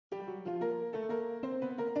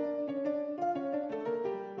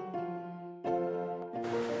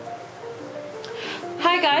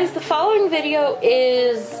Hi guys, the following video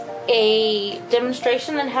is a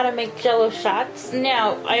demonstration on how to make Jello shots.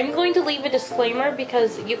 Now, I'm going to leave a disclaimer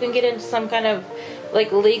because you can get into some kind of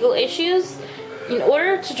like legal issues. In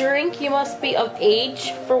order to drink, you must be of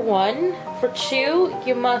age, for one. For two,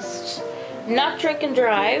 you must not drink and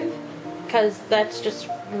drive, because that's just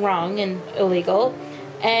wrong and illegal.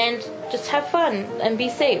 And just have fun and be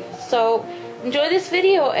safe. So, enjoy this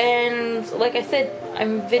video, and like I said,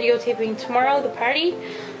 I'm videotaping tomorrow, the party,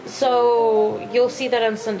 so you'll see that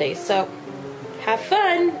on Sunday. So, have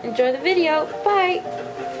fun, enjoy the video, bye!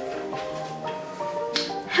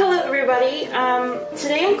 Hello everybody,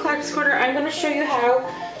 today in Clark's Corner I'm going to show you how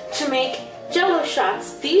to make Jello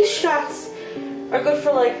shots. These shots are good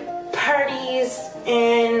for like parties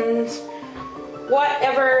and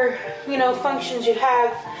whatever, you know, functions you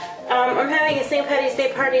have. I'm having a St. Patty's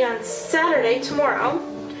Day party on Saturday, tomorrow,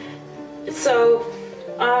 so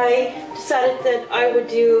I decided that I would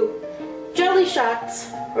do jelly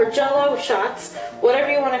shots, or Jello shots,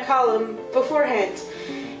 whatever you want to call them, beforehand.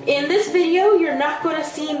 In this video, you're not going to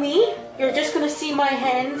see me, you're just going to see my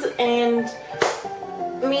hands and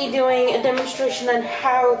me doing a demonstration on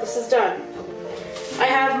how this is done. I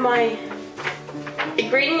have my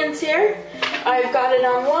ingredients here. I've got it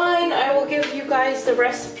online. I will give you guys the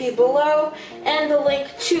recipe below and the link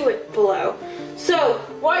to it below. So,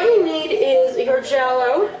 what you need is your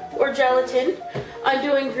Jello or gelatin. I'm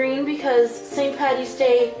doing green because St. Patty's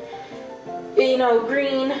Day, you know,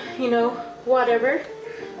 green, you know, whatever.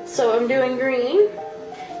 So I'm doing green.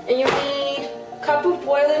 And you need a cup of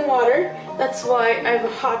boiling water. That's why I have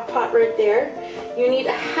a hot pot right there. You need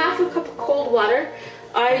a half a cup of cold water.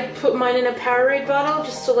 I put mine in a Powerade bottle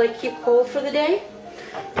just to like keep cold for the day.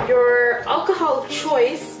 Your alcohol of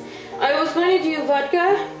choice. I was going to do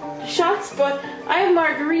vodka shots, but I have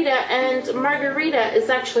margarita, and margarita is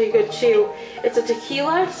actually good too. It's a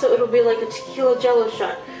tequila, so it'll be like a tequila Jello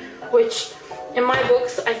shot, which in my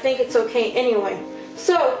books I think it's okay anyway.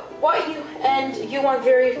 So what you want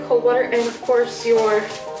very cold water, and of course your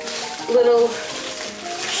little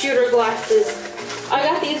shooter glasses. I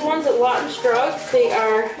got these ones at Lawton's Drug. They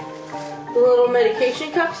are the little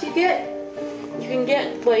medication cups you get. You can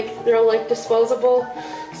get, like, they're like disposable.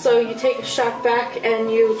 So you take a shot back and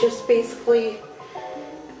you just basically,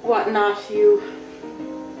 and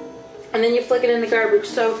then you flick it in the garbage.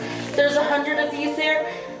 So there's 100 of these there.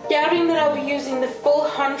 Doubting that I'll be using the full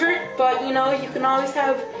 100, but you know, you can always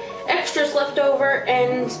have extras left over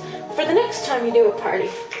and for the next time you do a party.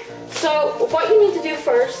 So what you need to do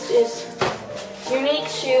first is you need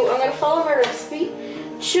to, I'm going to follow my recipe,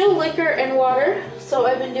 chill liquor and water, so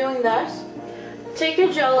I've been doing that. Take your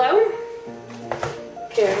Jello,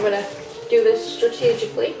 okay, I'm going to do this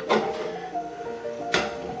strategically.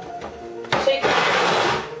 Take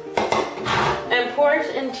and pour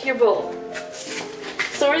it into your bowl.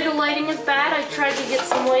 Sorry the lighting is bad, I tried to get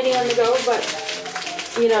some lighting on the go, but,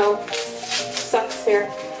 you know, sucks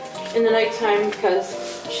here in the nighttime because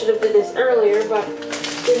I should have did this earlier, but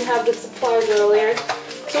didn't have the supplies earlier.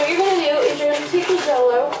 So what you're going to do is you're going to take your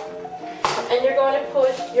Jello and you're going to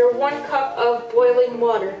put your 1 cup of boiling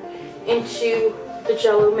water into the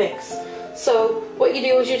Jello mix. So what you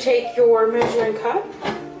do is you take your measuring cup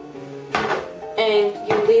and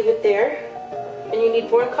you leave it there, and you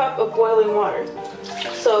need 1 cup of boiling water.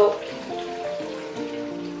 So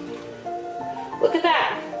look at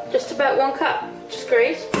that, just about 1 cup, which is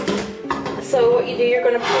great. So what you do, you're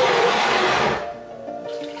going to pour.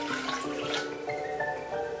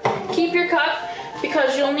 Keep your cup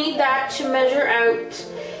because you'll need that to measure out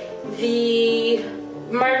the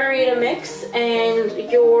margarita mix and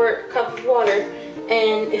your cup of water,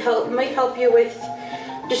 and it might help you with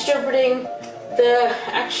distributing the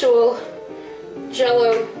actual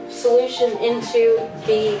Jello solution into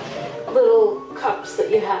the little cups that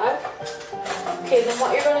you have. Okay, then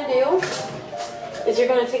what you're going to do is you're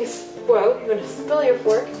going to take you're going to spill your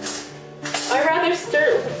fork. I rather stir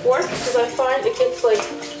it with a fork because I find it gets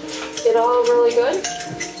it all really good.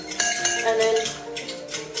 And then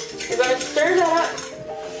you're going to stir that up.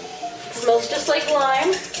 It smells just like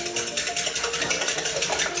lime.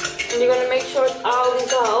 And you're going to make sure it's all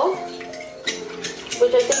dissolved,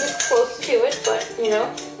 which I think is close to it, but you know,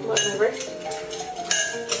 whatever.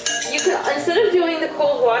 You can, instead of doing the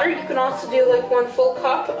cold water, you can also do like 1 full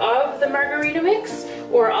cup of the margarita mix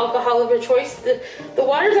or alcohol of your choice. The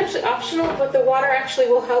water is actually optional, but the water actually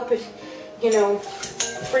will help it, you know,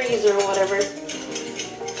 freeze or whatever.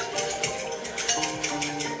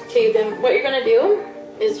 Okay, then what you're gonna do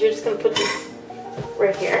is you're just gonna put this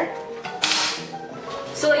right here.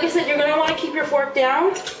 So like I said, you're gonna want to keep your fork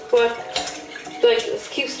down, but like this.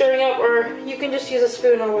 Keep stirring up, or you can just use a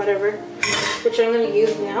spoon or whatever, which I'm going to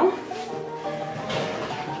use now.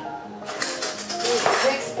 Use a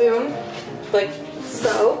big spoon, like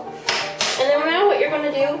so. And then now what you're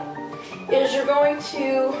going to do is you're going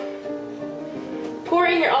to pour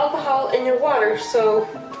in your alcohol and your water. So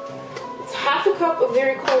it's half a cup of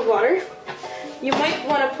very cold water. You might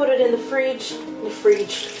want to put it in the fridge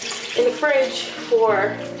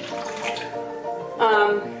for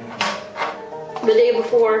the day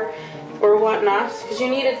before or whatnot, because you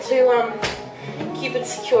need it to keep it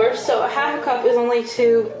secure. So a half a cup is only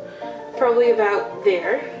to probably about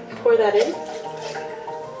there. Pour that in,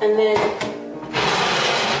 and then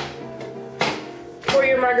pour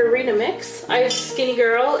your margarita mix. I have Skinny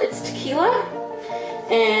Girl, it's tequila,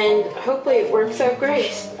 and hopefully it works out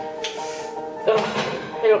great. Ugh,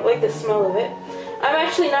 I don't like the smell of it. I'm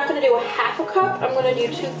actually not going to do a half a cup, I'm going to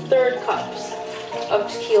do 2/3 cups of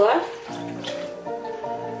tequila.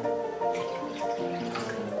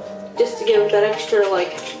 Just to give that extra,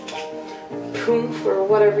 like, oomph or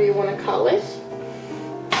whatever you want to call it.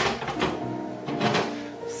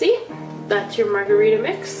 See? That's your margarita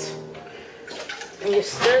mix. And you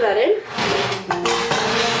stir that in.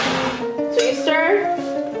 So you stir,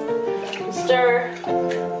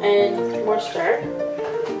 and more stir.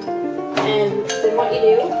 And then what you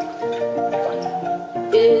do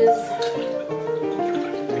is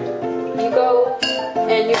you go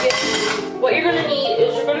and you get, what you're going to need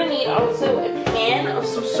is you're going to need also a pan of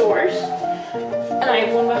some sort. And I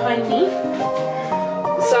have one behind me.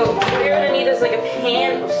 So what you're going to need is like a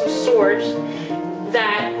pan of some sort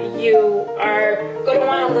that you are going to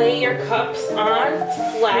want to lay your cups on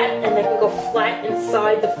flat, and they can go flat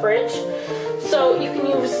inside the fridge. So you can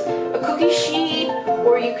use a cookie sheet,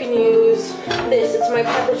 or you can use this. It's my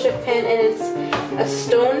pepper chip pan, and it's a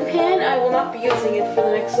stone pan. I will not be using it for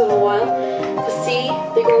the next little while. But see,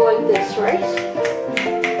 they go like this, right?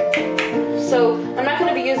 So I'm not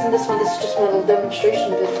going to be using this one. This is just my little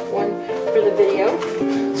demonstration one for the video.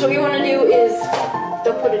 So what you want to do is,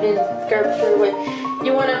 don't put it in garbage right away.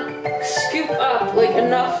 You want to scoop up like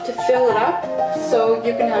enough to fill it up, so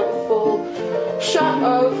you can have a full shot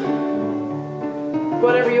of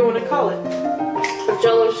whatever you want to call it. A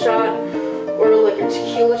Jello shot, or like a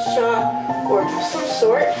tequila shot, or some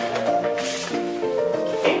sort.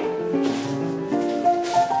 Okay.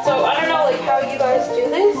 So I don't know like how you guys do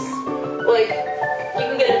this. Like, you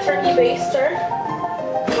can get a turkey baster,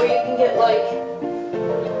 or you can get like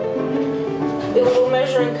a little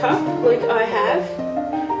measuring cup, like I have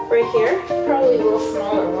right here. Probably a little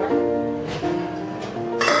smaller one.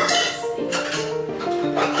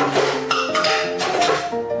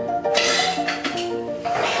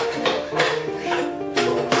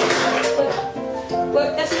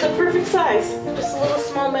 Look, this is the perfect size. Just a little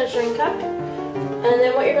small measuring cup. And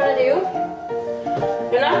then what you're gonna do,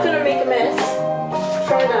 you're not gonna make a mess.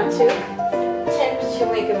 Try not to. Attempt to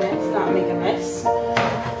make a mess, not make a mess.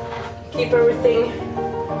 Keep everything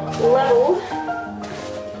leveled.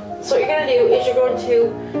 So what you're gonna do is you're going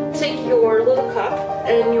to take your little cup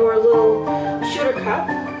and your little shooter cup,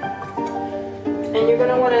 and you're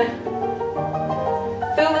gonna wanna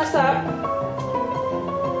fill this up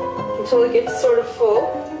until it gets sort of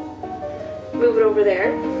full. Move it over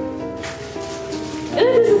there. And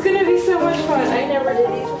this is gonna be so much fun. I never did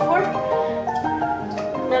these before.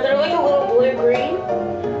 Now they're like a little blue-green,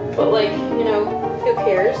 but like, you know, who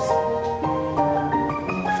cares?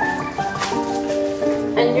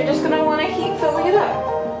 And you're just gonna wanna keep filling it up,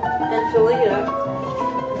 and filling it up,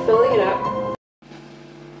 and filling it up.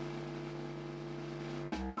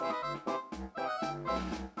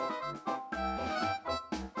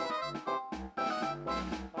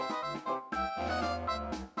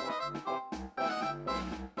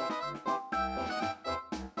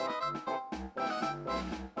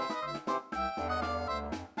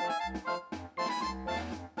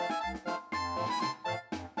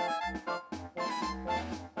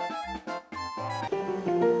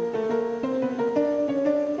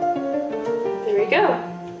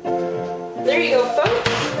 There you go, folks.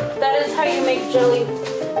 That is how you make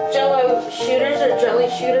Jello shooters, or jelly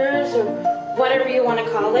shooters, or whatever you want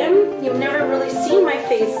to call them. You've never really seen my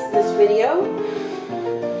face in this video,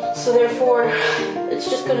 so therefore it's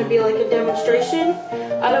just going to be like a demonstration.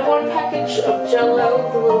 Out of one package of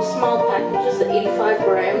Jello, the little small package is 85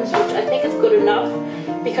 grams, which I think is good enough,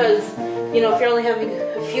 because, you know, if you're only having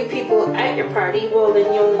a few people at your party, well,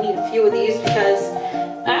 then you only need a few of these, because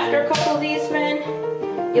after a couple of these, man,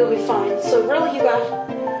 you'll be fine. So really you got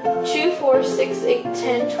 2, 4, 6, 8,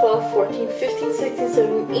 10, 12, 14, 15, 16,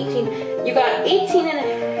 17, 18. You got 18 and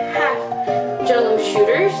a half Jello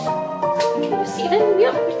shooters. Can you see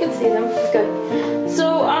them. Good.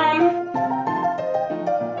 So,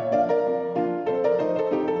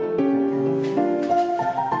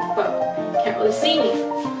 well, can't really see me.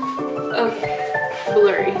 Okay,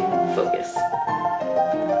 blurry. Focus.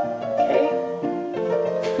 Okay.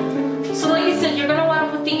 So like I said, you're gonna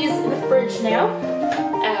want to put these in the fridge now.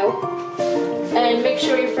 Ow. And make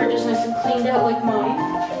sure your fridge is nice and cleaned out like mine.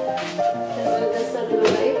 Just move this out of the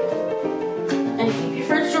way. And keep your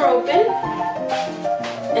fridge door open.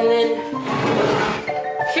 And then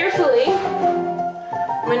carefully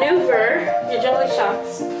maneuver your jelly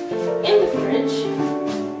shots in the fridge.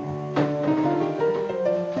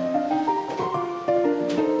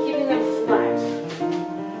 Keeping them flat.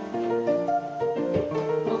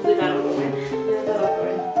 Hopefully that'll go in. Yeah, that'll go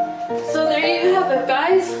in. So there you have it,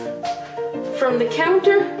 guys. From the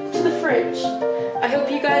counter to the fridge. I hope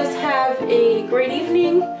you guys have a great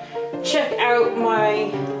evening. Check out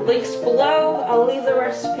my links below. I'll leave the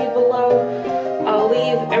recipe below. I'll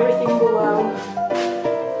leave everything below.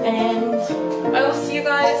 And I will see you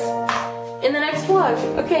guys in the next vlog.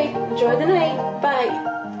 Okay, enjoy the night. Bye.